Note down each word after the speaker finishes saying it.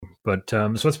But so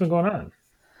what's been going on?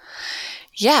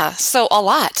 Yeah, so a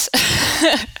lot.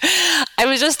 I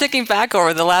was just thinking back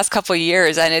over the last couple of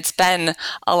years, and it's been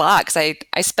a lot because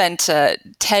I spent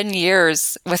 10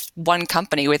 years with one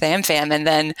company, with AmFam, and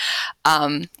then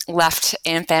left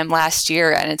AmFam last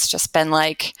year. And it's just been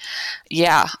like,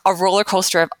 yeah, a roller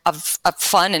coaster of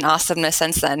fun and awesomeness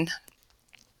since then.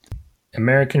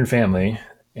 American Family,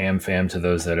 AmFam to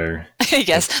those that are,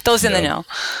 Yes, those you in the know,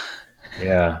 know.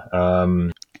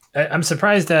 yeah. I'm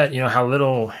surprised that how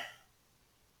little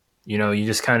you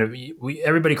just kind of we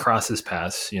everybody crosses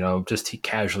paths, just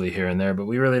casually here and there, but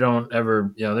we really don't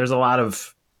ever. There's a lot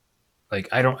of like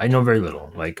I know very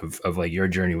little like of like your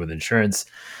journey with insurance,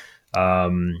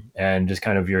 and just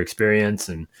kind of your experience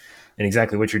and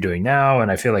exactly what you're doing now. And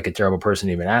I feel like a terrible person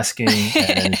even asking,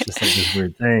 and it's just like this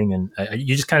weird thing, and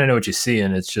you just kind of know what you see,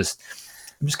 and it's just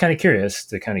I'm just kind of curious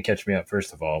to kind of catch me up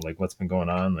first of all, like what's been going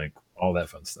on, like all that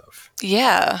fun stuff.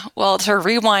 Yeah, well, to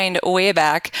rewind way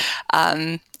back,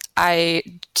 I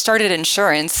started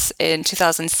insurance in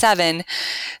 2007.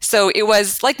 So it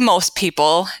was like most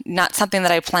people, not something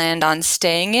that I planned on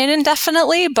staying in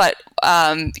indefinitely, but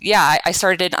yeah, I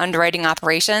started in underwriting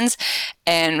operations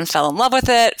and fell in love with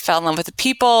it, fell in love with the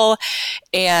people,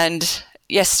 and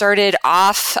yeah, started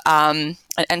off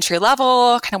at entry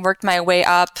level, kind of worked my way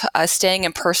up, staying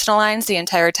in personal lines the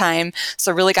entire time.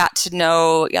 So really got to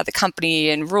know the company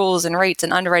and rules and rates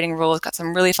and underwriting rules. Got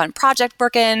some really fun project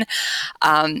work in.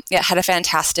 Yeah, had a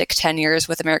fantastic 10 years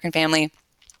with American Family.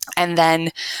 And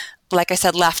then, like I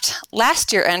said, left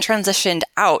last year and transitioned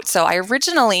out. So I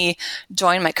originally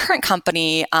joined my current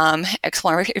company,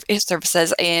 Explorer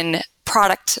Services, in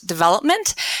product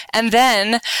development, and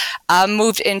then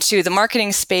moved into the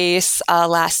marketing space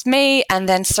last May, and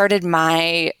then started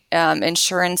my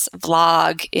insurance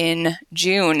vlog in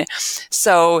June.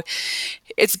 So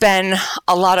it's been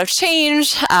a lot of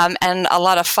change and a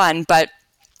lot of fun, but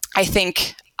I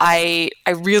think I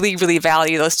really, really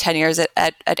value those 10 years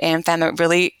at AmFam. It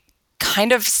really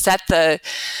kind of set the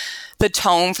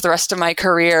tone for the rest of my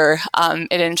career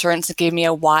in insurance. It gave me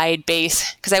a wide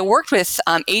base because I worked with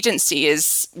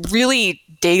agencies really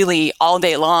daily, all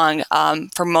day long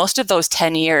for most of those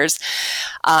 10 years,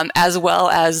 as well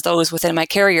as those within my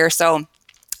carrier. So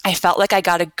I felt like I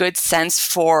got a good sense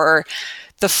for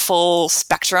the full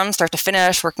spectrum, start to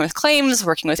finish, working with claims,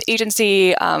 working with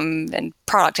agency, and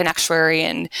product and actuary,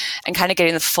 and kind of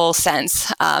getting the full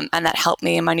sense. And that helped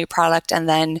me in my new product. And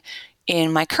then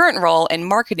in my current role in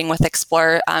marketing with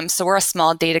Explorer, so we're a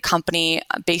small data company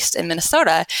based in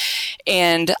Minnesota,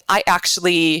 and I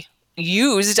actually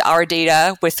used our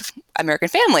data with American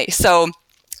Family. So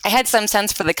I had some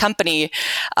sense for the company,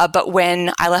 but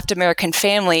when I left American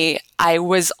Family, I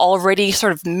was already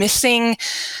sort of missing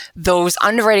those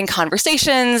underwriting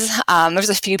conversations. There's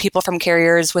a few people from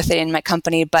carriers within my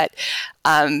company, but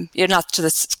not to the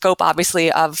scope,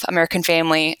 obviously, of American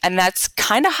Family. And that's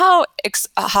kind of how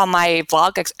my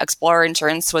blog, Explorer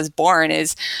Insurance, was born,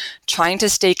 is trying to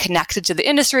stay connected to the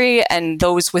industry and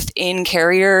those within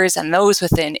carriers and those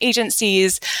within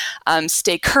agencies,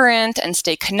 stay current and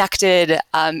stay connected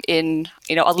in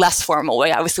a less formal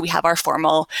way. Obviously, we have our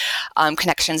formal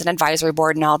connections and advisory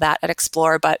board and all that at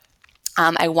Explorer, but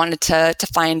I wanted to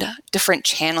find different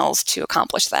channels to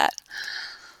accomplish that.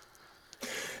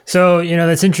 So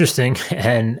that's interesting,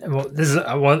 and this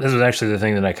was actually the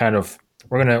thing that I kind of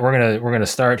we're gonna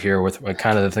start here with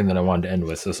kind of the thing that I wanted to end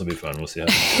with. So this will be fun. We'll see how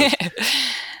this goes.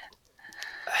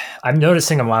 I'm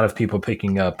noticing a lot of people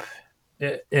picking up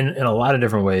in a lot of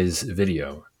different ways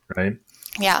video, right?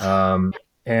 Yeah.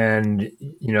 And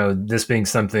this being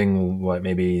something, what,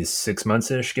 maybe 6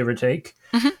 months ish, give or take,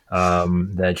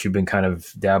 that you've been kind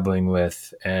of dabbling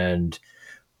with, and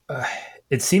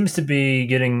it seems to be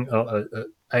getting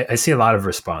I see a lot of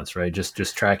response, right? Just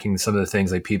tracking some of the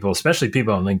things, like people, especially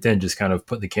people on LinkedIn, just kind of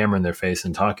putting the camera in their face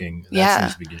and talking. That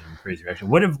seems to be getting crazy reaction.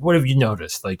 What have you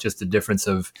noticed? Like just the difference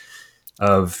of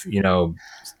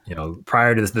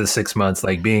prior to the 6 months,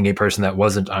 like being a person that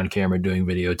wasn't on camera doing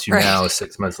video, to Right. now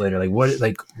 6 months later,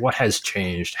 what has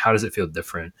changed? How does it feel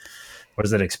different? What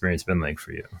has that experience been like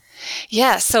for you?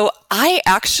 Yeah. So I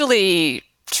actually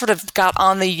sort of got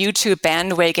on the YouTube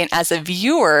bandwagon as a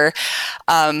viewer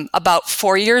about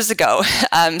 4 years ago.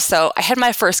 So I had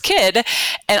my first kid,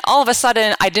 and all of a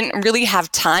sudden I didn't really have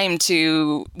time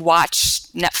to watch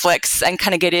Netflix and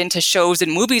kind of get into shows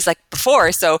and movies like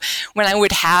before. So when I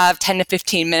would have 10 to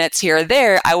 15 minutes here or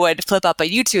there, I would flip up a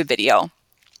YouTube video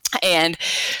and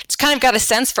just kind of got a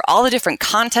sense for all the different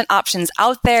content options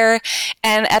out there.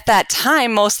 And at that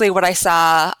time, mostly what I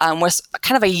saw was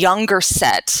kind of a younger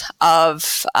set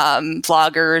of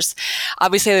vloggers.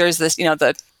 Obviously, there's this,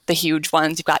 the the huge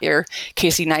ones. You've got your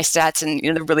Casey Neistats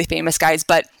and the really famous guys,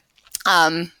 but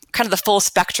kind of the full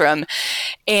spectrum.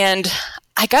 And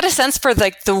I got a sense for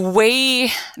the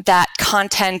way that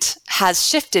content has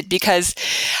shifted, because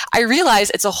I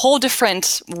realize it's a whole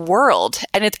different world,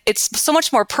 and it's so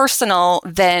much more personal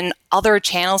than other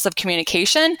channels of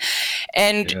communication.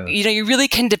 And, you really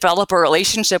can develop a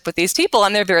relationship with these people,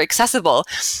 and they're very accessible.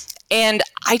 And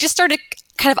I just started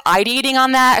kind of ideating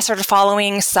on that. I started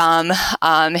following some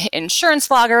insurance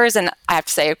vloggers, and I have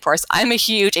to say, of course, I'm a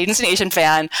huge Agency Nation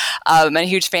fan. I'm a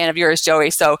huge fan of yours, Joey.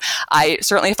 So I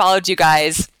certainly followed you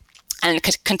guys and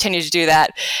continue to do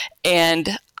that.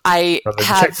 And I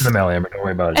have check in the mail, Amber. Don't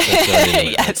worry about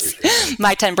it. Yes,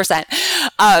 my 10%.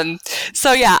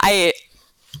 So yeah,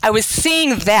 I was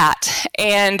seeing that,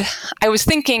 and I was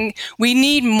thinking we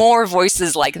need more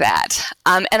voices like that.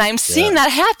 And I'm seeing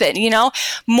that happen.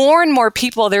 More and more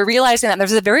people, they're realizing that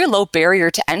there's a very low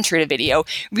barrier to entry to video.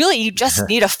 Really, you just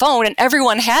need a phone, and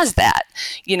everyone has that.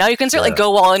 You can certainly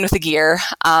go all in with the gear.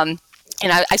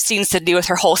 And I've seen Sydney with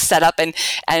her whole setup, and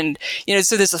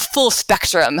so there's a full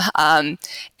spectrum.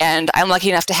 And I'm lucky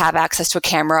enough to have access to a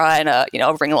camera and a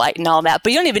ring light and all that.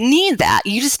 But you don't even need that.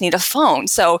 You just need a phone.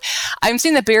 So I'm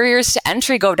seeing the barriers to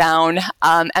entry go down,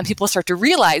 and people start to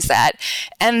realize that.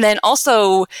 And then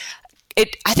also,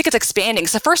 I think it's expanding.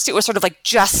 So first it was sort of like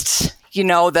just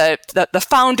the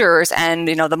founders and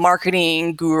the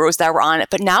marketing gurus that were on it,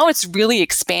 but now it's really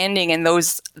expanding, and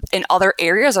those in other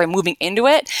areas are moving into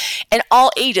it, and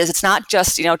all ages. It's not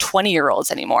just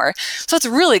 20-year-olds anymore. So it's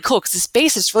really cool, because the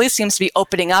space really seems to be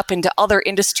opening up into other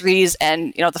industries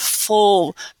and the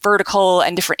full vertical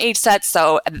and different age sets.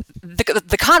 So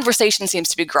the conversation seems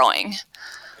to be growing.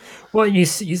 Well, you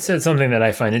said something that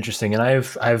I find interesting, and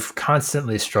I've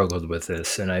constantly struggled with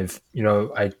this, and I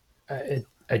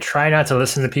try not to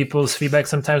listen to people's feedback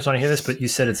sometimes when I hear this, but you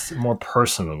said it's more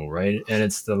personal, right? And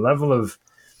it's the level of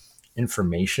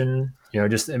information,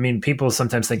 people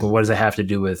sometimes think, well, what does it have to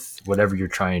do with whatever you're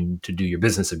trying to do, your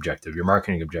business objective, your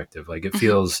marketing objective? Like it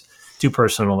feels too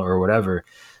personal or whatever.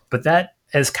 But that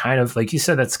is kind of, like you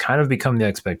said, that's kind of become the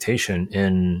expectation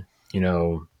in,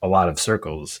 a lot of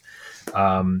circles.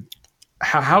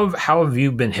 How have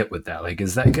you been hit with that? Like,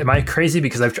 am I crazy?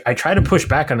 Because I try to push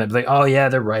back on that. Like, oh yeah,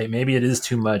 they're right. Maybe it is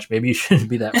too much. Maybe you shouldn't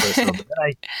be that personal. But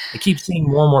then I keep seeing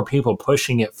more and more people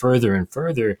pushing it further and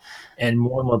further, and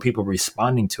more people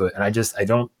responding to it. And I just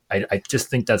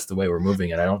think that's the way we're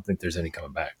moving, and I don't think there's any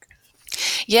coming back.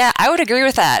 Yeah, I would agree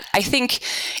with that. I think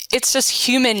it's just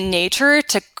human nature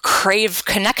to crave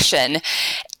connection.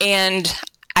 And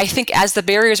I think as the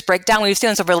barriers break down, we've seen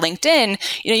this over LinkedIn,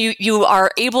 you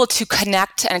are able to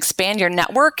connect and expand your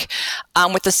network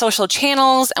with the social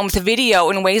channels and with the video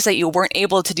in ways that you weren't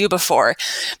able to do before.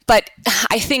 But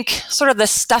I think sort of the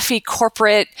stuffy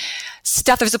corporate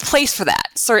stuff, there's a place for that,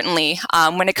 certainly,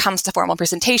 when it comes to formal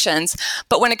presentations.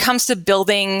 But when it comes to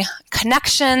building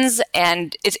connections,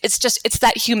 and it's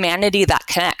that humanity that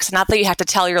connects. Not that you have to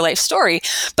tell your life story,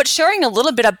 but sharing a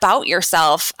little bit about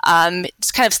yourself,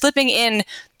 just kind of slipping in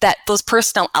those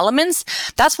personal elements,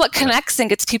 that's what connects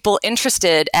and gets people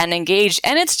interested and engaged.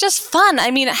 And it's just fun. I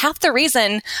mean,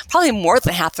 probably more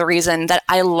than half the reason that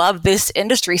I love this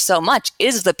industry so much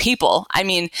is the people. I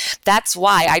mean, that's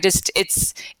why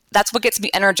that's what gets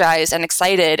me energized and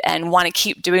excited and want to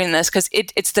keep doing this, because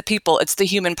it's the people, it's the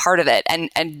human part of it. And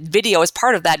video as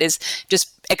part of that is just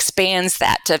expands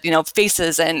that to,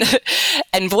 faces and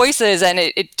and voices, and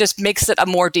it just makes it a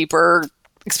more deeper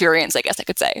experience, I guess I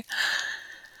could say.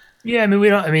 Yeah,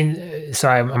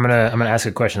 sorry, I'm gonna ask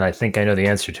a question I think I know the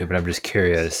answer to, but I'm just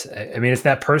curious. It's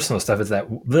that personal stuff. It's that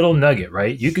little nugget,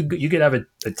 right? You could have a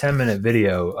 10-minute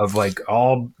video of like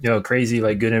all crazy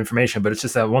like good information, but it's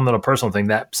just that one little personal thing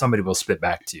that somebody will spit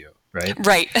back to you, right?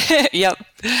 Right. Yep.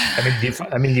 Do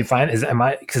you find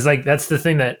because like that's the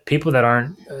thing, that people that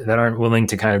aren't willing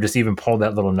to kind of just even pull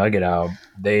that little nugget out,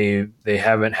 they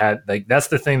haven't had, like, that's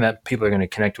the thing that people are going to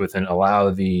connect with and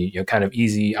allow the kind of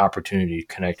easy opportunity to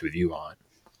connect with you on.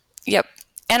 Yep.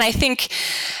 And I think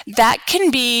that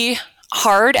can be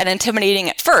hard and intimidating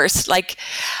at first. Like,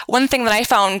 one thing that I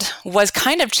found was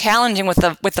kind of challenging with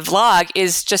the vlog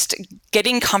is just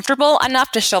getting comfortable enough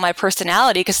to show my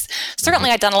personality, because certainly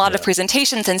I'd done a lot of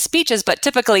presentations and speeches, but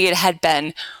typically it had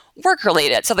been work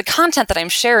related. So the content that I'm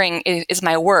sharing is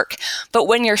my work. But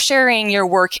when you're sharing your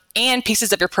work and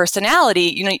pieces of your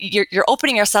personality, you're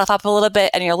opening yourself up a little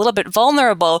bit, and you're a little bit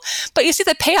vulnerable, but you see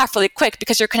the payoff really quick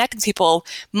because you're connecting to people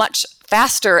much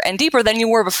faster and deeper than you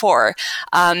were before.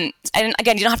 And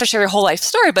again, you don't have to share your whole life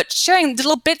story, but sharing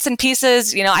little bits and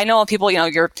pieces. I know people,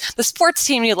 the sports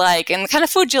team you like and the kind of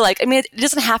food you like. It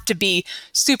doesn't have to be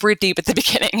super deep at the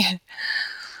beginning.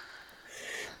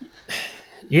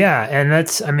 Yeah, and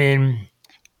that's, I mean,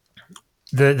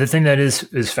 the thing that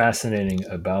is fascinating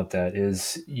about that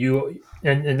is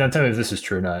and don't tell me if this is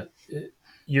true or not.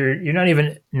 You're not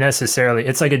even necessarily.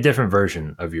 It's like a different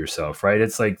version of yourself, right?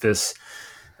 It's like this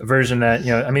version that,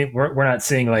 I mean, we're not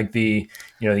seeing like the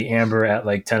Amber at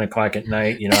like 10 o'clock at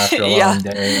night, after a Yeah. long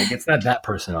day. Like it's not that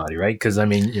personality, right? Because I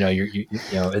mean,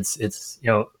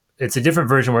 it's a different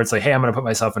version where it's like, hey, I'm going to put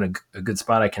myself in a good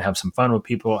spot. I can have some fun with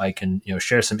people. I can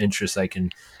share some interests. I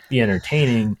can be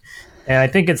entertaining, and I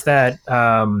think it's that.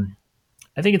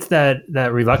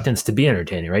 That reluctance to be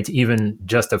entertaining, right? To even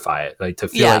justify it, like to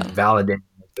feel Yeah. like validating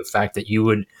the fact that you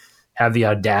would have the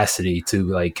audacity to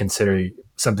like consider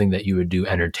something that you would do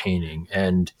entertaining.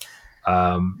 And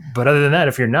but other than that,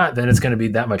 if you're not, then it's going to be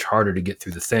that much harder to get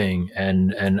through the thing.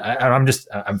 And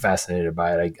I'm fascinated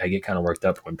by it. I get kind of worked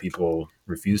up when people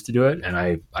refuse to do it, and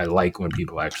I like when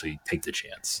people actually take the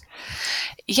chance.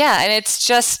 Yeah, and it's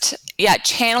just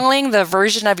channeling the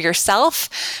version of yourself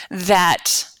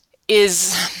that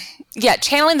is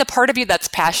channeling the part of you that's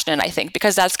passionate, I think,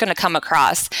 because that's going to come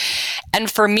across. And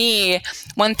for me,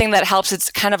 one thing that helps, it's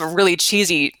kind of a really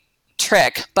cheesy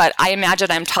trick, but I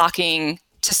imagine I'm talking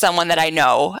to someone that I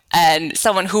know and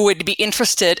someone who would be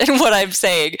interested in what I'm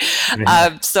saying.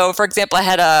 So, for example, I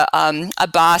had a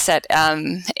boss at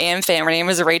AmFam. Her name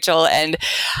was Rachel, and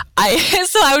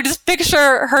I would just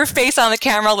picture her face on the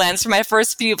camera lens for my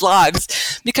first few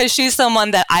vlogs because she's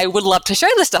someone that I would love to share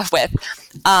this stuff with.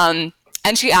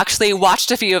 And she actually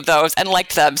watched a few of those and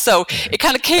liked them. So it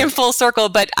kind of came full circle.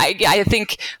 But I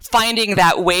think finding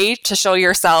that way to show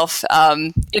yourself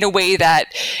in a way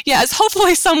that, is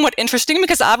hopefully somewhat interesting,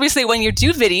 because obviously when you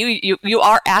do video, you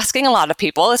are asking a lot of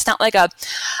people. It's not like a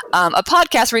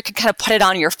podcast where you can kind of put it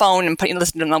on your phone and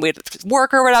listen to them on the way to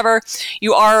work or whatever.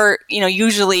 You are,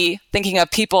 usually thinking of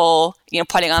people,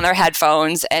 putting on their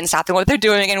headphones and stopping what they're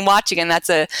doing and watching. And that's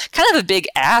a kind of a big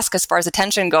ask as far as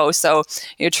attention goes. So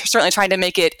you're certainly trying to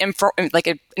make it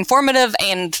informative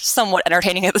and somewhat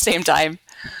entertaining at the same time.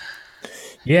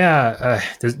 Yeah.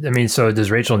 So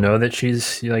does Rachel know that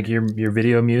she's like your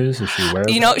video muse? Is she aware of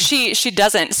that? She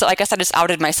doesn't. So I guess I just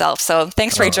outed myself. So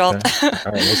thanks, Rachel. Okay.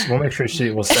 All right. We'll make sure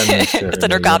we'll send this to her.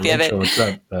 Send her a copy of it. What's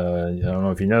up? I don't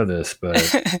know if you know this, but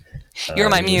you're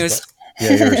my muse.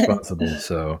 You're responsible.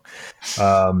 So,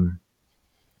 well,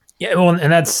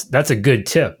 and that's a good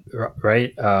tip,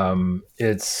 right?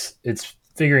 It's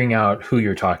figuring out who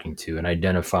you're talking to and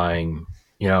identifying,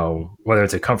 whether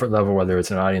it's a comfort level, whether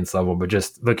it's an audience level, but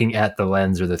just looking at the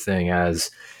lens or the thing as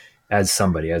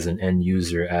somebody, as an end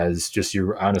user, as just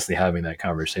you're honestly having that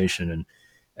conversation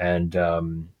and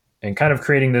kind of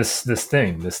creating this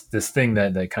thing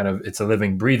that kind of, it's a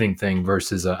living, breathing thing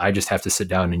versus I just have to sit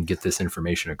down and get this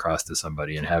information across to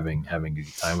somebody and having a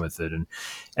good time with it.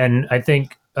 And I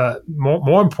think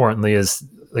more importantly is,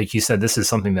 like you said, this is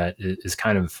something that is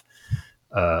kind of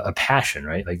a passion,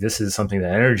 right? Like this is something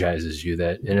that energizes you,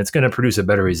 and it's going to produce a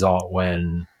better result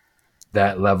when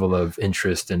that level of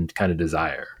interest and kind of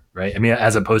desire, right? I mean,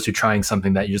 as opposed to trying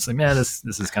something that you're just like, man, this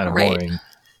is kind of boring.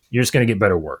 You're just going to get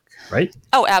better work, right?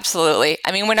 Oh, absolutely.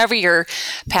 I mean, whenever you're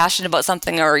passionate about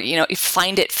something or, you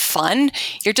find it fun,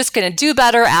 you're just going to do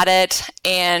better at it.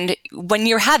 And when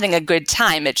you're having a good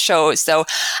time, it shows. So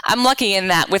I'm lucky in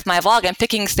that with my vlog, I'm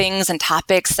picking things and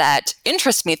topics that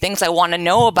interest me, things I want to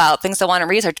know about, things I want to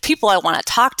research, people I want to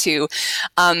talk to.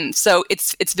 So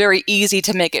it's very easy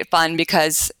to make it fun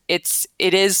because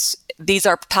these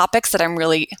are topics that I'm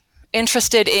really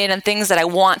interested in and things that I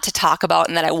want to talk about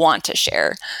and that I want to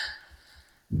share.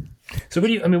 So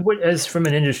what as from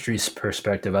an industry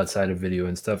perspective outside of video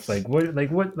and stuff,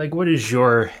 what is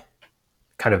your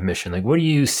kind of mission? Like, what do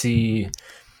you see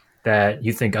that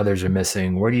you think others are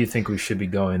missing? Where do you think we should be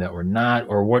going that we're not?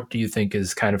 Or what do you think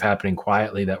is kind of happening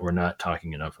quietly that we're not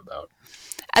talking enough about?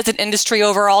 As an industry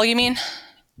overall, you mean?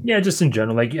 Yeah, just in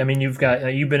general. Like, I mean, you've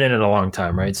been in it a long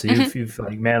time, right? So you've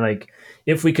like, man, like,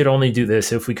 if we could only do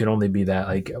this, if we could only be that,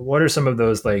 like, what are some of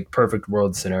those like perfect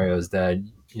world scenarios that,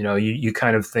 you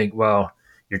kind of think, well,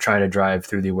 you're trying to drive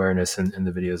through the awareness and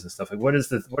the videos and stuff. Like,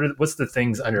 what's the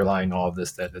things underlying all of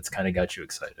this that's kind of got you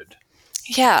excited?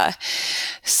 Yeah.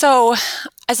 So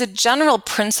as a general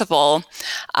principle,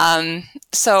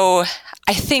 so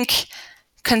I think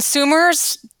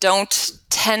consumers don't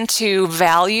tend to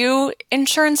value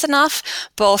insurance enough,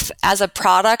 both as a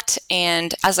product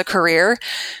and as a career.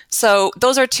 So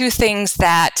those are two things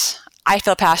that I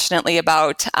feel passionately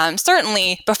about.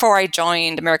 Certainly before I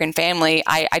joined American Family,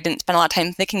 I didn't spend a lot of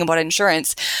time thinking about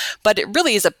insurance, but it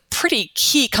really is a pretty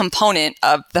key component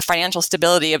of the financial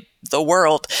stability of the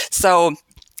world. So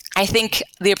I think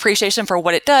the appreciation for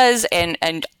what it does and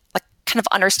like kind of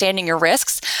understanding your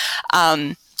risks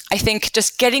I think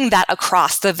just getting that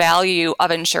across, the value of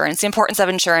insurance, the importance of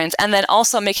insurance, and then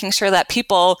also making sure that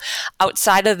people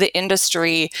outside of the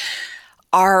industry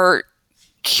are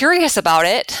curious about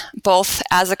it, both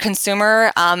as a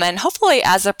consumer and hopefully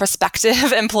as a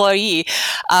prospective employee.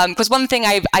 Because one thing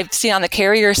I've seen on the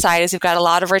carrier side is you've got a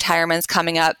lot of retirements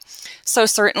coming up. So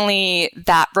certainly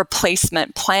that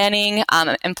replacement planning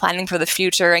and planning for the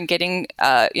future and getting,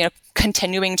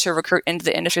 continuing to recruit into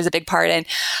the industry is a big part.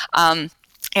 And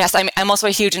yes, I'm also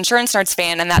a huge Insurance Nerds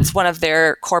fan, and that's one of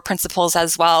their core principles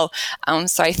as well.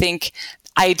 So I think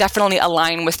I definitely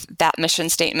align with that mission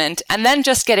statement. And then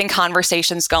just getting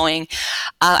conversations going.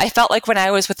 I felt like when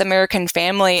I was with American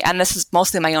Family, and this is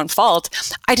mostly my own fault,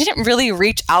 I didn't really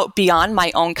reach out beyond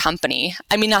my own company.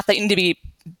 I mean, not that you need to be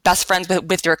best friends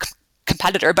with your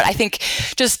competitor, but I think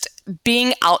just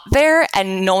being out there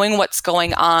and knowing what's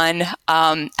going on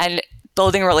and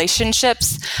building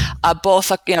relationships,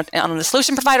 both on the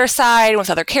solution provider side with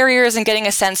other carriers, and getting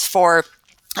a sense for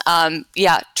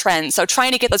trends. So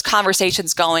trying to get those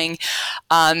conversations going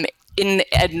in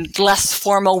a less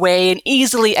formal way, an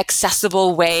easily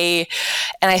accessible way.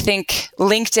 And I think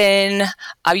LinkedIn,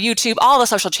 YouTube, all the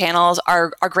social channels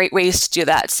are great ways to do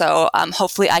that. So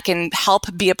hopefully I can help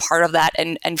be a part of that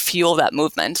and fuel that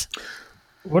movement.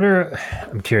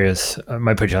 I'm curious, I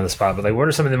might put you on the spot, but what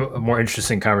are some of the more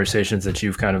interesting conversations that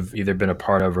you've kind of either been a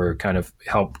part of or kind of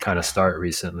helped kind of start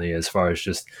recently, as far as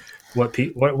just what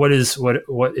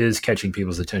is catching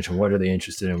people's attention? What are they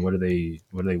interested in? What do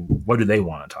they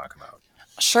want to talk about?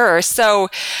 Sure. So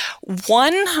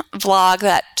one vlog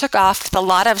that took off with a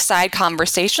lot of side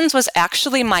conversations was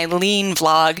actually my lean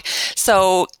vlog.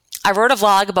 So I wrote a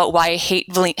vlog about why I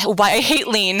hate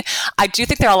lean. I do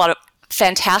think there are a lot of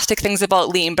fantastic things about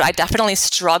lean, but I definitely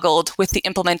struggled with the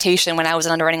implementation when I was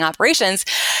in underwriting operations.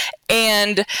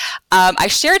 And I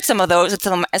shared some of those with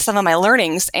some of my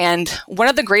learnings. And one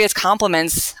of the greatest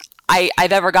compliments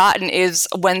I've ever gotten is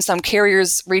when some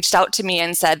carriers reached out to me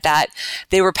and said that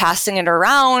they were passing it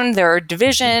around their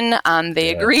division.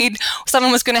 They agreed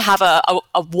someone was going to have a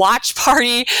watch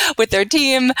party with their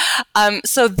team.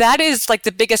 So that is like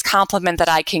the biggest compliment that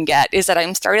I can get, is that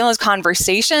I'm starting those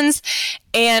conversations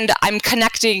and I'm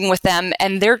connecting with them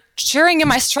and they're sharing in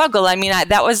my struggle. I mean,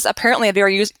 that was apparently a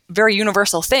very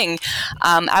universal thing.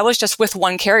 I was just with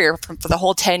one carrier for the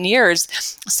whole 10 years.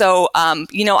 So,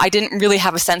 I didn't really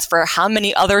have a sense for how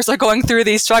many others are going through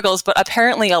these struggles, but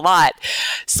apparently a lot.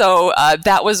 So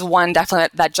that was one definitely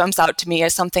that jumps out to me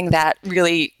as something that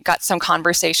really got some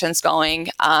conversations going.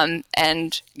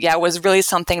 It was really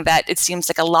something that it seems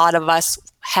like a lot of us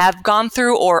have gone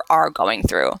through or are going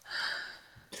through.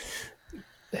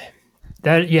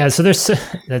 So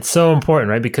that's so important,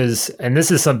 right? Because, and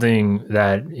this is something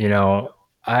that,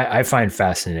 I find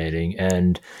fascinating,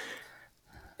 and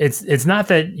it's not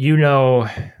that,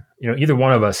 either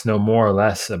one of us know more or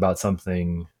less about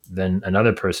something than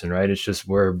another person, right? It's just,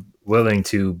 we're willing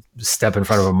to step in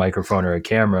front of a microphone or a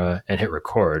camera and hit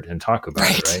record and talk about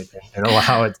it, right? And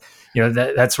allow it,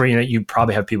 that's where, you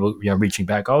probably have people, reaching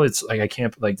back, oh, it's like, I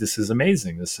can't, like, this is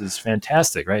amazing. This is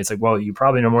fantastic, right? It's like, well, you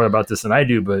probably know more about this than I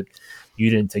do, but you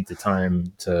didn't take the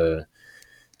time to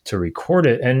record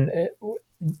it. And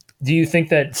do you think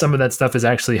that some of that stuff is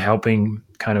actually helping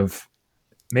kind of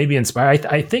maybe inspire?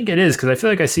 I think it is, because I feel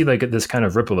like I see like this kind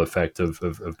of ripple effect of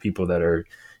people that are,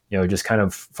 just kind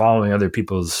of following other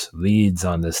people's leads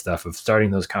on this stuff, of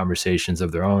starting those conversations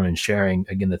of their own and sharing,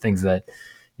 again, the things that,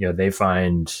 they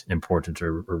find important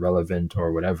or relevant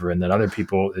or whatever. And then other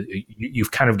people, you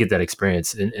kind of get that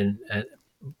experience. And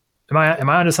Am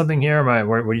I onto something here?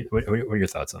 What are your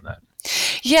thoughts on that?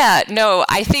 Yeah, no,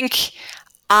 I think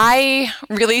I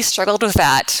really struggled with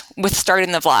that with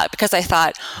starting the vlog, because I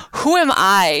thought, who am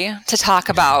I to talk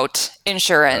about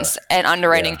insurance and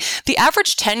underwriting? Yeah. The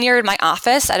average tenure in my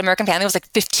office at American Family was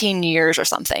like 15 years or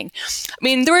something. I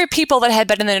mean, there were people that had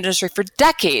been in the industry for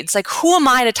decades. Like, who am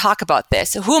I to talk about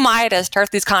this? Who am I to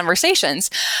start these conversations?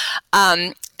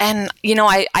 And,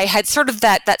 I had sort of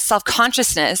that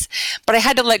self-consciousness, but I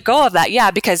had to let go of that.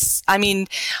 Yeah, because, I mean,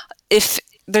 if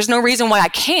there's no reason why I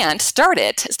can't start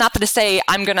it. It's not to say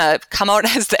I'm going to come out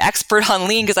as the expert on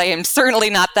lean, because I am certainly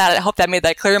not that. I hope that made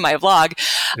that clear in my vlog.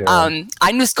 Yeah.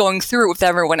 I'm just going through it with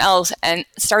everyone else and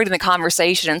starting the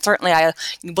conversation. And certainly I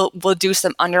will do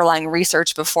some underlying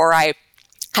research before I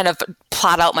kind of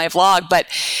plot out my vlog, but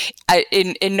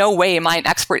in no way am I an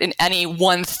expert in any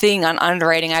one thing on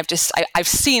underwriting. I've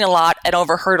seen a lot and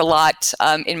overheard a lot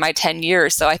in my 10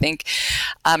 years. So I think,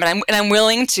 and I'm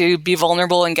willing to be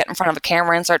vulnerable and get in front of a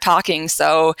camera and start talking.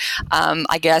 So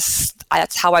I guess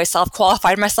that's how I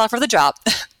self-qualified myself for the job.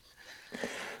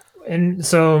 And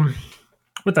so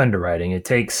with underwriting, it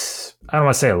takes, I don't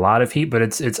want to say a lot of heat, but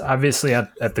it's obviously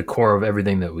at the core of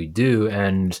everything that we do.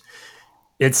 And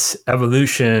its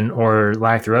evolution or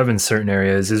lack thereof in certain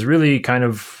areas is really kind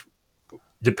of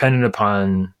dependent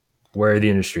upon where the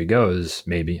industry goes.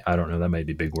 Maybe, I don't know, that might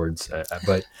be big words,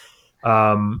 but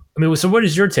I mean, so what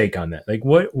is your take on that? Like,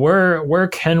 where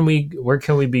can we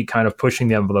be kind of pushing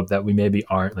the envelope that we maybe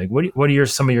aren't? Like, what are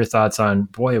some of your thoughts on,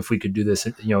 boy, if we could do this?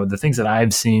 You know, the things that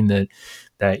I've seen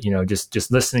that you know,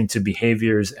 just listening to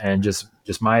behaviors and just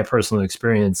my personal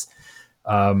experience.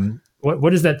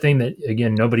 What is that thing that,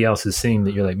 again, nobody else is seeing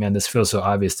that you're like, man, this feels so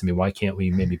obvious to me. Why can't we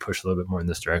maybe push a little bit more in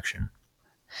this direction?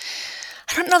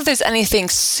 I don't know if there's anything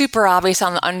super obvious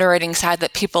on the underwriting side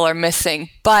that people are missing,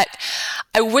 but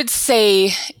I would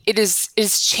say it is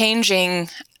changing,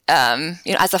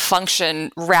 as a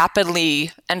function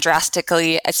rapidly and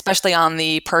drastically, especially on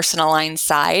the personal line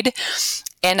side.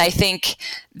 And I think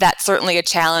that's certainly a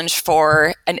challenge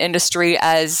for an industry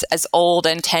as old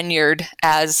and tenured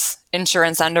as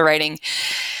insurance underwriting.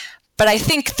 But I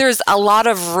think there's a lot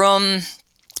of room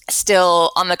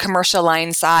still on the commercial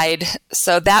line side.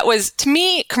 So that was, to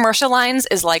me, commercial lines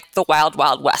is like the wild,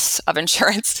 wild west of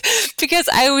insurance because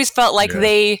I always felt like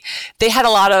they had a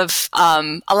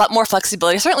lot more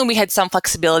flexibility. Certainly we had some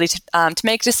flexibility to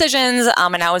make decisions,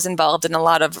 and I was involved in a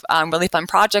lot of really fun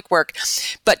project work.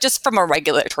 But just from a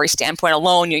regulatory standpoint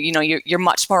alone, you're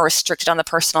much more restricted on the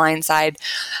personal line side.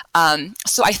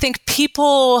 So I think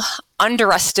people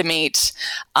underestimate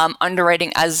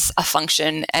underwriting as a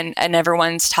function, and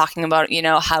everyone's talking about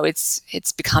how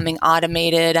it's becoming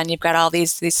automated and you've got all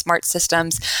these smart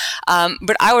systems,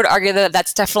 but I would argue that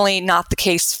that's definitely not the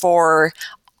case for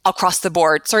across the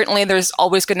board. Certainly there's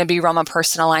always going to be room on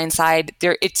personal line side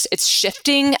there. It's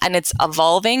shifting and it's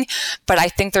evolving, but I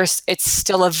think it's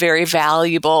still a very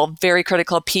valuable, very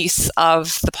critical piece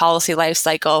of the policy life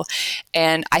cycle,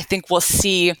 and I think we'll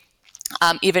see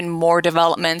even more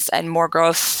developments and more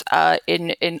growth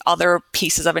in other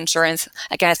pieces of insurance.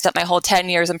 Again, I spent my whole 10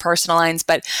 years in personal lines,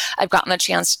 but I've gotten the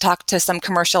chance to talk to some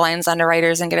commercial lines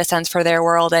underwriters and get a sense for their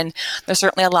world. And there's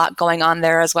certainly a lot going on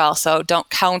there as well. So don't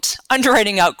count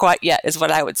underwriting out quite yet, is what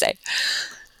I would say.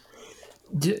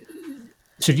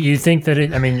 So do you think that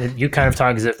you kind of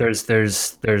talk as if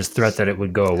there's threat that it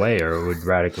would go away or it would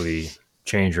radically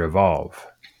change or evolve?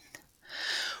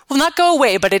 Will not go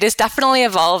away, but it is definitely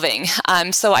evolving.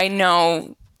 So I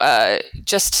know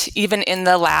just even in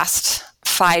the last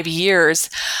 5 years,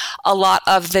 a lot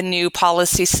of the new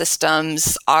policy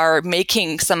systems are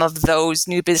making some of those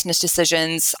new business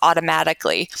decisions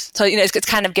automatically. So it's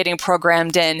kind of getting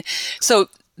programmed in. So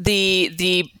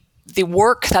the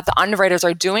work that the underwriters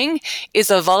are doing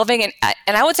is evolving, and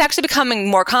I would say actually becoming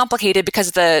more complicated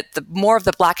because the more of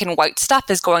the black and white stuff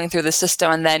is going through the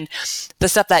system, and then the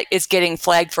stuff that is getting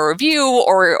flagged for review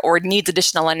or needs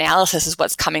additional analysis is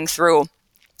what's coming through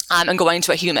and going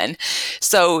to a human.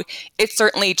 So it's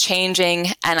certainly changing,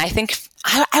 and I think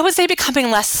I would say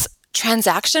becoming less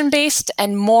transaction-based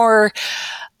and more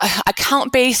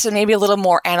account-based and maybe a little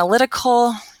more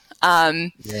analytical.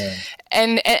 And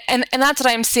that's what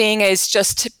I'm seeing is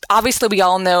just, obviously we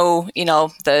all know,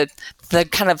 the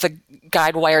kind of the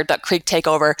Guidewire Duck Creek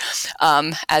takeover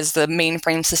as the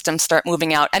mainframe systems start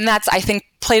moving out. And that's, I think,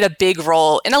 played a big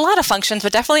role in a lot of functions,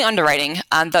 but definitely underwriting.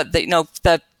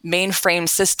 The mainframe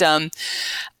system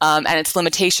and its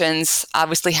limitations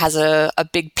obviously has a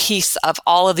big piece of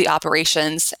all of the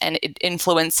operations, and it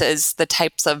influences the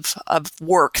types of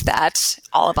work that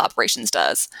all of operations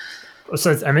does.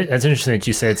 So that's interesting that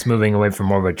you say it's moving away from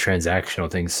more of a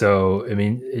transactional thing. So,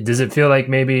 does it feel like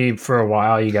maybe for a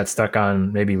while you got stuck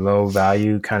on maybe low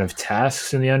value kind of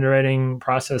tasks in the underwriting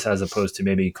process as opposed to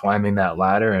maybe climbing that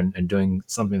ladder and doing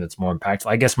something that's more impactful?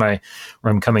 I guess where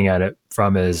I'm coming at it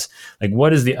from is like,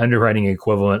 what is the underwriting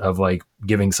equivalent of like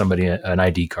giving somebody an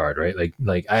ID card, right?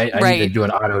 Like I need to do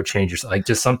an auto change or something, like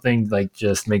just something like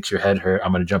just makes your head hurt.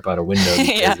 I'm going to jump out a window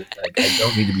because I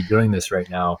don't need to be doing this right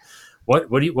now. What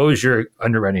was your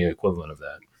underwriting equivalent of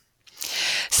that?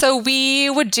 So we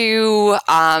would do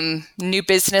new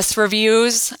business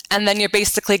reviews, and then you're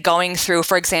basically going through,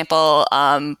 for example,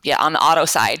 on the auto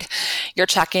side, you're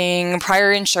checking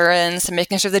prior insurance and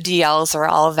making sure the DLs are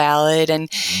all valid, and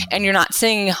you're not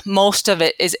seeing most of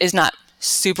it is not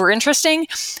super interesting.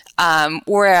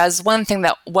 Whereas one thing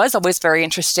that was always very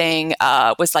interesting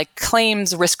was like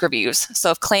claims risk reviews.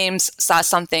 So if claims saw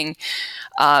something,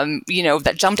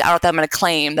 that jumped out at them in a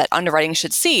claim that underwriting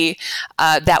should see,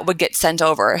 that would get sent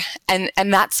over. And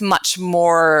that's much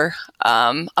more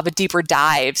of a deeper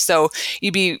dive. So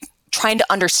you'd be trying to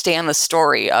understand the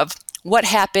story of what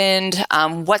happened,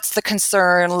 what's the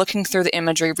concern, looking through the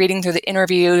imagery, reading through the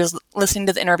interviews, listening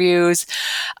to the interviews.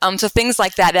 So things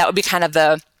like that, that would be kind of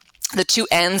the two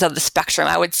ends of the spectrum,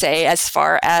 I would say, as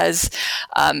far as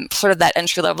sort of that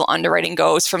entry-level underwriting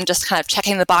goes, from just kind of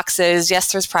checking the boxes.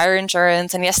 Yes, there's prior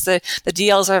insurance, and yes, the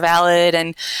deals are valid,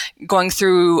 and going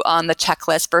through on the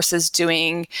checklist versus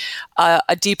doing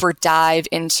a deeper dive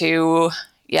into,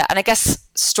 and I guess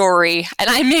story.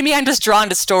 And maybe I'm just drawn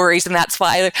to stories, and that's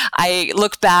why I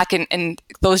look back and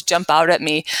those jump out at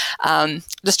me,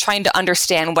 just trying to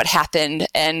understand what happened,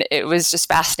 and it was just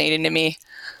fascinating to me.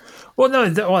 Well,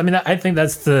 no, I mean, I think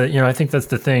that's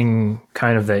the thing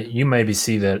kind of that you maybe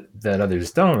see that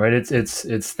others don't, right?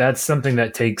 It's that's something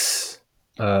that takes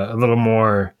a little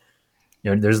more,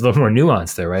 there's a little more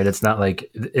nuance there, right? It's not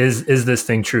like, is this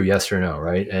thing true? Yes or no,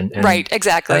 right? And right,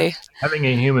 exactly. Having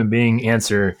a human being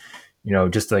answer,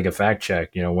 just like a fact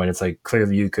check, when it's like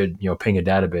clearly you could, ping a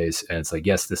database and it's like,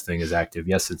 yes, this thing is active.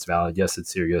 Yes, it's valid. Yes,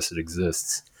 it's here. Yes, it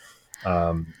exists.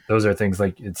 Those are things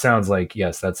like, it sounds like,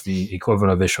 yes, that's the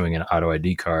equivalent of issuing an auto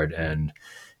ID card and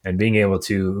being able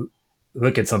to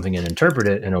look at something and interpret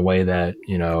it in a way that,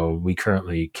 we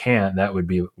currently can't. That would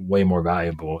be way more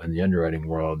valuable in the underwriting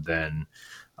world than,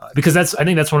 because I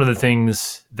think that's one of the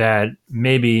things that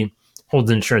maybe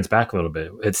holds insurance back a little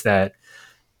bit. It's that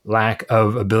lack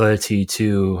of ability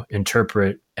to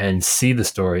interpret and see the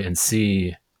story and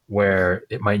see where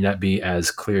it might not be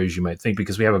as clear as you might think,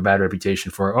 because we have a bad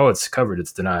reputation for, it's covered,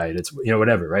 it's denied, it's,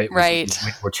 whatever, right? Right.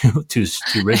 We're too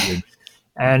rigid.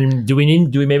 And do we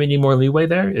maybe need more leeway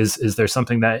there? Is there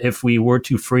something that if we were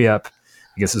to free up,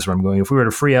 I guess this is where I'm going, if we were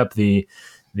to free up the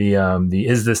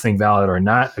is this thing valid or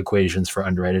not equations for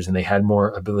underwriters, and they had more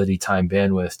ability, time,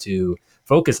 bandwidth to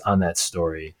focus on that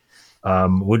story,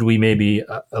 would we maybe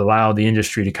allow the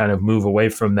industry to kind of move away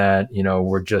from that?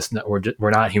 We're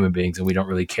not human beings and we don't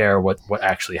really care what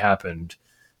actually happened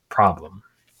problem.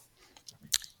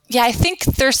 Yeah, I think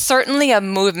there's certainly a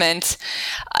movement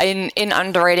in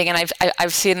underwriting, and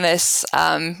I've seen this,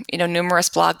 numerous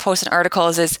blog posts and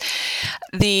articles, is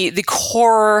the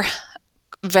core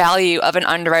value of an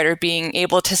underwriter being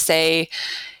able to say,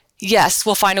 yes,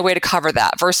 we'll find a way to cover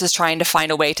that, versus trying to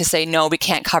find a way to say, no, we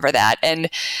can't cover that. And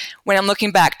when I'm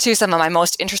looking back to some of my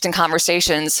most interesting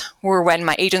conversations were when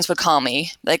my agents would call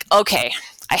me like, okay,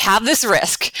 I have this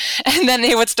risk. And then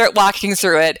they would start walking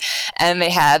through it, and they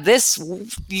had this,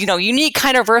 unique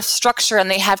kind of roof structure,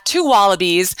 and they have 2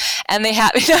 wallabies, and they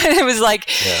have, it was like,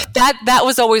 that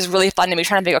was always really fun to me,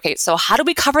 trying to think, okay, so how do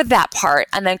we cover that part?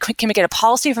 And then can we get a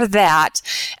policy for that?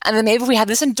 And then maybe if we have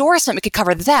this endorsement, we could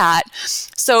cover that.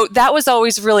 So that was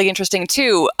always really interesting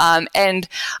too. And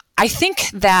I think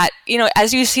that,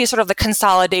 as you see sort of the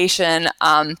consolidation,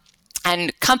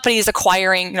 and companies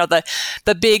acquiring,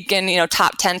 the big and,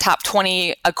 top 10, top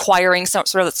 20, acquiring some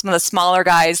of the smaller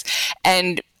guys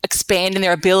and expanding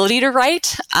their ability to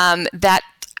write, that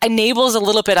enables a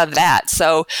little bit of that.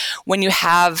 So when you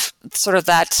have sort of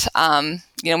that,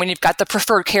 when you've got the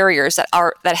preferred carriers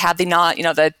that have the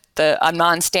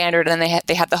non-standard, and then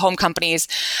they have the home companies,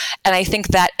 and I think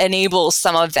that enables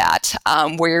some of that,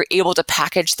 where you're able to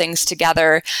package things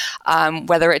together,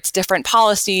 whether it's different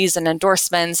policies and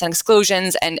endorsements and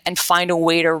exclusions, and find a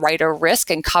way to write a risk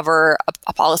and cover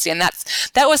a policy. And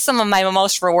that was some of my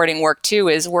most rewarding work too,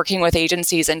 is working with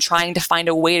agencies and trying to find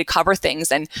a way to cover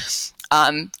things, and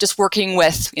just working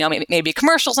with, maybe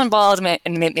commercials involved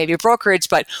and maybe a brokerage,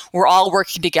 but we're all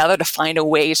working together to find a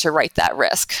way to write that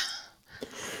risk.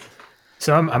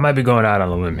 So I might be going out on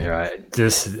a limb here.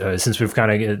 Since we've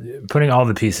kind of putting all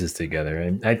the pieces together,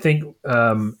 and I think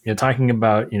talking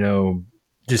about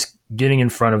just getting in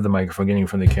front of the microphone, getting in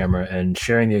front of the camera, and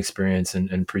sharing the experience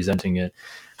and presenting it.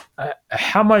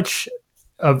 How much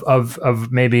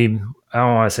of maybe, I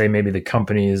don't want to say maybe the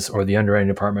companies or the underwriting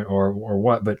department or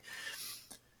what, but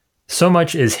so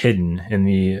much is hidden in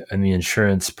the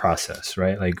insurance process,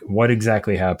 right? Like what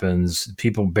exactly happens?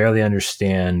 People barely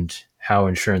understand how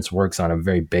insurance works on a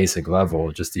very basic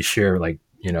level, just the sheer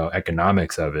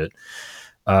economics of it.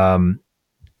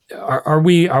 Are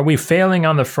we failing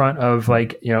on the front of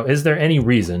is there any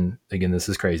reason, again, this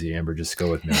is crazy, Amber, just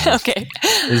go with me. Okay.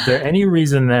 Is there any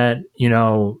reason that,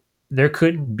 there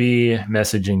couldn't be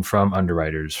messaging from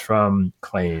underwriters, from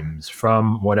claims,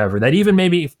 from whatever, that even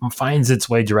maybe finds its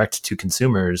way direct to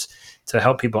consumers to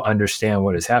help people understand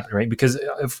what is happening, right? Because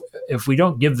if we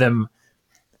don't give them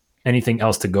anything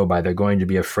else to go by, they're going to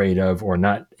be afraid of, or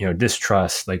not,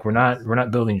 distrust. Like we're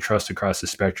not building trust across the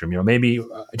spectrum. Maybe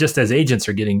just as agents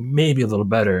are getting maybe a little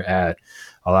better at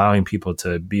allowing people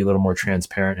to be a little more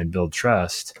transparent and build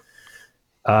trust.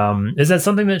 Is that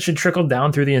something that should trickle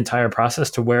down through the entire process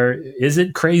to where is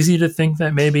it crazy to think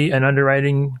that maybe an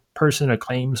underwriting person, a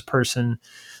claims person,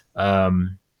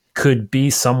 could be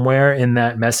somewhere in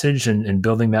that message and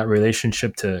building that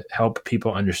relationship to help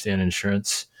people understand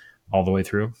insurance all the way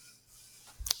through?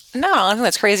 No, I don't think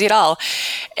that's crazy at all.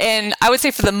 And I would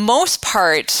say for the most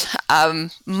part,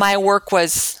 my work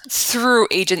was through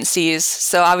agencies.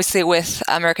 So obviously with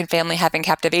American Family having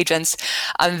captive agents,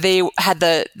 they had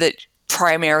the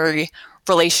primary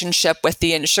relationship with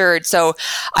the insured. So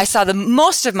I saw the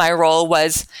most of my role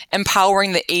was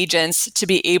empowering the agents to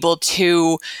be able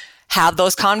to have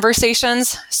those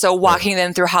conversations. So walking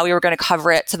them through how we were going to cover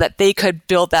it so that they could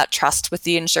build that trust with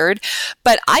the insured.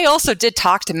 But I also did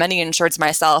talk to many insureds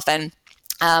myself, and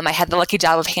I had the lucky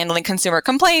job of handling consumer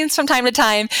complaints from time to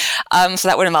time. So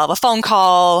that would involve a phone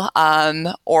call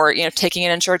or taking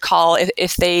an insured call.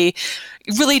 If they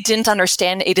really didn't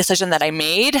understand a decision that I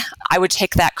made, I would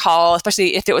take that call,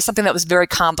 especially if it was something that was very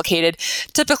complicated.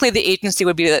 Typically, the agency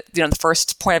would be the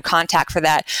first point of contact for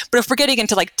that. But if we're getting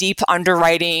into like deep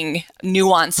underwriting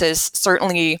nuances,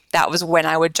 certainly that was when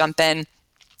I would jump in.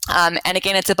 And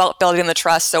again, it's about building the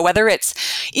trust. So whether it's,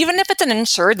 even if it's an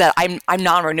insured that I'm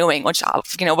non-renewing, which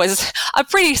was a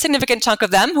pretty significant chunk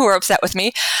of them who were upset with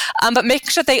me, but making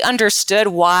sure they understood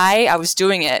why I was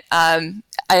doing it, and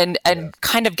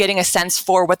kind of getting a sense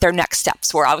for what their next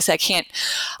steps were. Obviously, I can't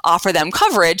offer them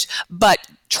coverage, but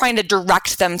trying to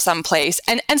direct them someplace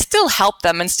and still help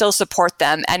them and still support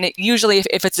them. And usually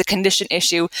if it's a condition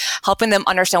issue, helping them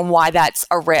understand why that's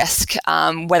a risk,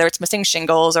 whether it's missing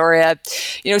shingles or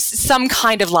some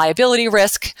kind of liability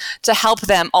risk, to help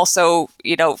them also,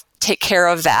 take care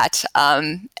of that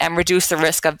and reduce the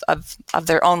risk of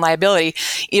their own liability,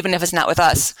 even if it's not with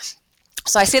us.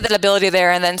 So I see that ability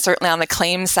there. And then certainly on the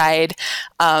claim side,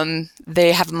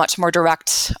 they have a much more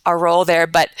direct role there.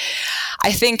 But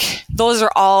I think those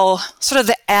are all sort of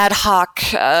the ad hoc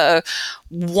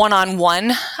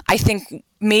one-on-one. I think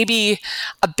maybe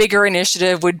a bigger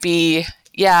initiative would be,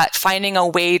 finding a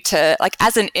way to, like,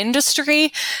 as an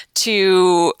industry,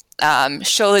 to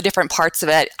show the different parts of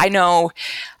it. I know,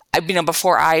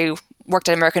 before I worked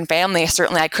at American Family,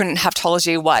 certainly I couldn't have told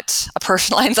you what a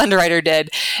personal lines underwriter did.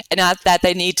 And not that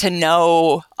they need to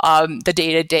know the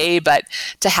day-to-day, but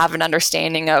to have an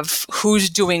understanding of who's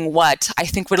doing what, I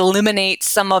think would eliminate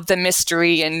some of the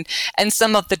mystery and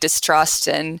some of the distrust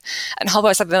and help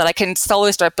us something that I can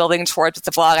slowly start building towards with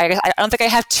the vlog. I don't think I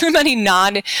have too many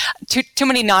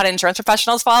non-insurance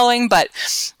professionals following, but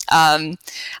I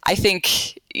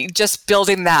think just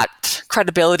building that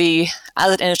credibility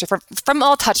as an industry from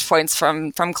all touch points,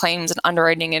 from claims and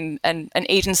underwriting and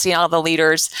agency and all the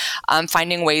leaders,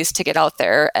 finding ways to get out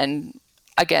there. And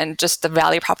again, just the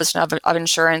value proposition of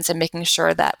insurance and making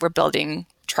sure that we're building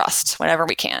trust whenever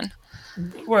we can.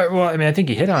 Well, I mean, I think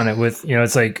you hit on it with,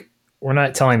 it's like, we're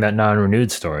not telling that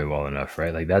non-renewed story well enough,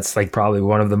 right? Like that's like probably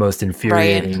one of the most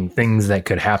infuriating things that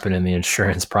could happen in the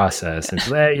insurance process. And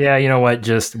you know what?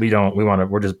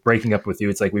 We're just breaking up with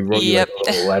you. It's like we wrote you like a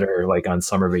little letter like on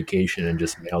summer vacation and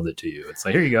just mailed it to you. It's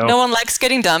like, here you go. No one likes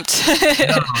getting dumped.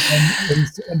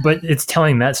 But it's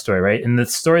telling that story, right? And the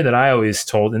story that I always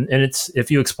told, and it's, if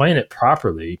you explain it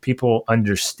properly, people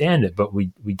understand it, but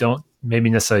we don't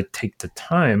maybe necessarily take the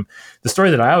time. The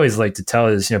story that I always like to tell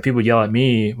is, people yell at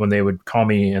me when they would call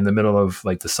me in the middle of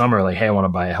like the summer, like, hey, I want to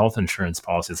buy a health insurance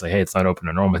policy. It's like, hey, it's not open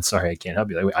enrollment. Sorry, I can't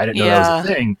help you. Like, I didn't know that was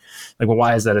a thing. Like, well,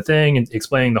 why is that a thing? And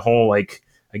explaining the whole, like,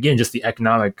 again, just the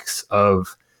economics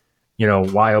of,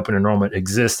 why open enrollment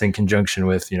exists in conjunction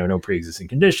with, no pre-existing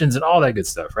conditions and all that good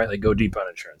stuff, right? Like, go deep on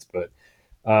insurance. But,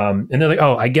 and they're like,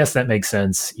 oh, I guess that makes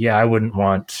sense. Yeah, I wouldn't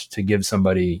want to give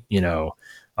somebody,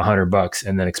 $100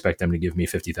 and then expect them to give me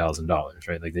 $50,000,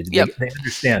 right? Like they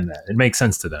understand that. It makes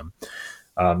sense to them.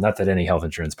 Not that any health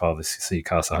insurance policy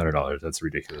costs $100. That's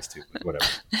ridiculous too, but whatever.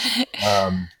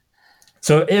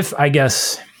 So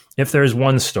if there's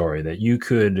one story that you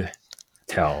could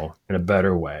tell in a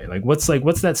better way, like what's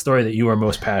that story that you are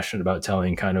most passionate about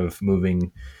telling, kind of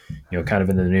moving, kind of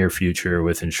in the near future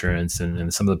with insurance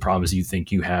and some of the problems you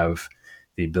think you have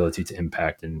the ability to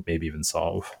impact and maybe even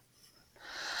solve?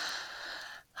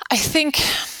 I think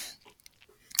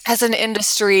as an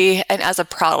industry and as a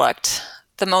product,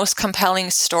 the most compelling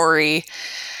story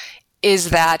is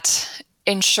that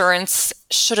insurance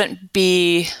shouldn't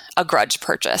be a grudge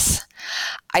purchase.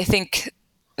 I think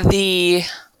the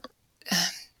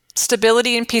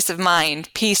stability and peace of mind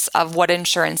of what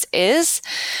insurance is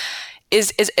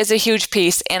a huge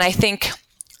piece. And I think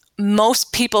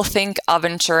most people think of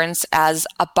insurance as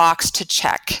a box to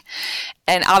check.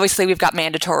 And obviously, we've got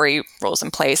mandatory rules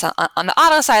in place on the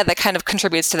auto side that kind of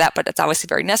contributes to that, but it's obviously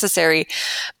very necessary.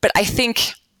 But I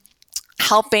think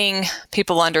helping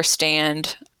people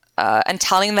understand and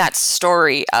telling that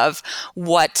story of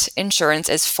what insurance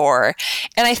is for.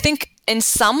 And I think in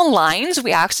some lines,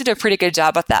 we actually do a pretty good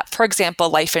job with that. For example,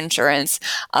 life insurance,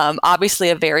 obviously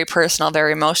a very personal,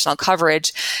 very emotional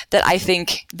coverage that I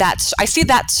think I see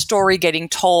that story getting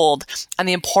told and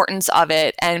the importance of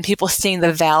it and people seeing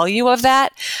the value of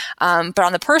that. But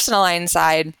on the personal line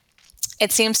side,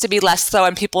 it seems to be less so,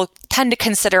 and people tend to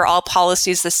consider all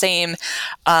policies the same,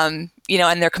 and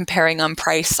they're comparing on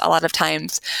price a lot of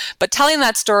times. But telling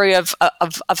that story of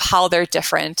how they're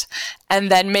different,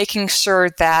 and then making sure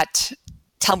that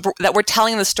we're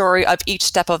telling the story of each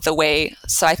step of the way.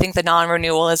 So I think the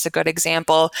non-renewal is a good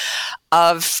example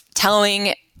of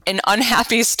telling an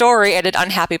unhappy story at an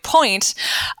unhappy point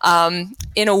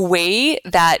in a way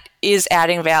that is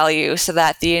adding value so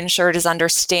that the insured is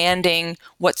understanding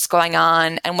what's going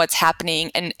on and what's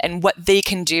happening and what they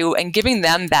can do and giving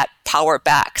them that power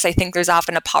back. Because I think there's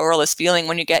often a powerless feeling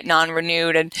when you get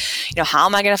non-renewed and, how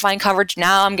am I going to find coverage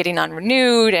now? I'm getting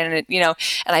non-renewed and, and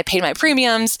I paid my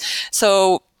premiums.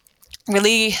 So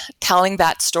really telling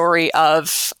that story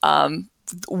of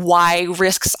why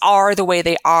risks are the way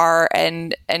they are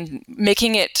and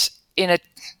making it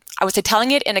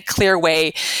telling it in a clear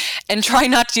way and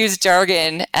trying not to use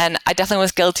jargon. And I definitely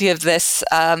was guilty of this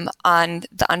on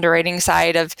the underwriting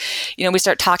side of, we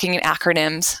start talking in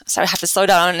acronyms. So I have to slow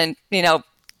down and,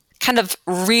 kind of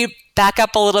back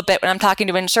up a little bit when I'm talking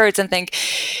to insureds and think,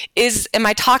 am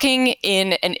I talking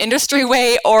in an industry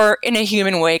way or in a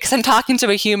human way? Because I'm talking to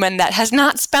a human that has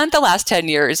not spent the last 10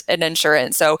 years in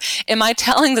insurance. So am I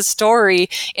telling the story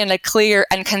in a clear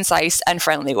and concise and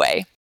friendly way?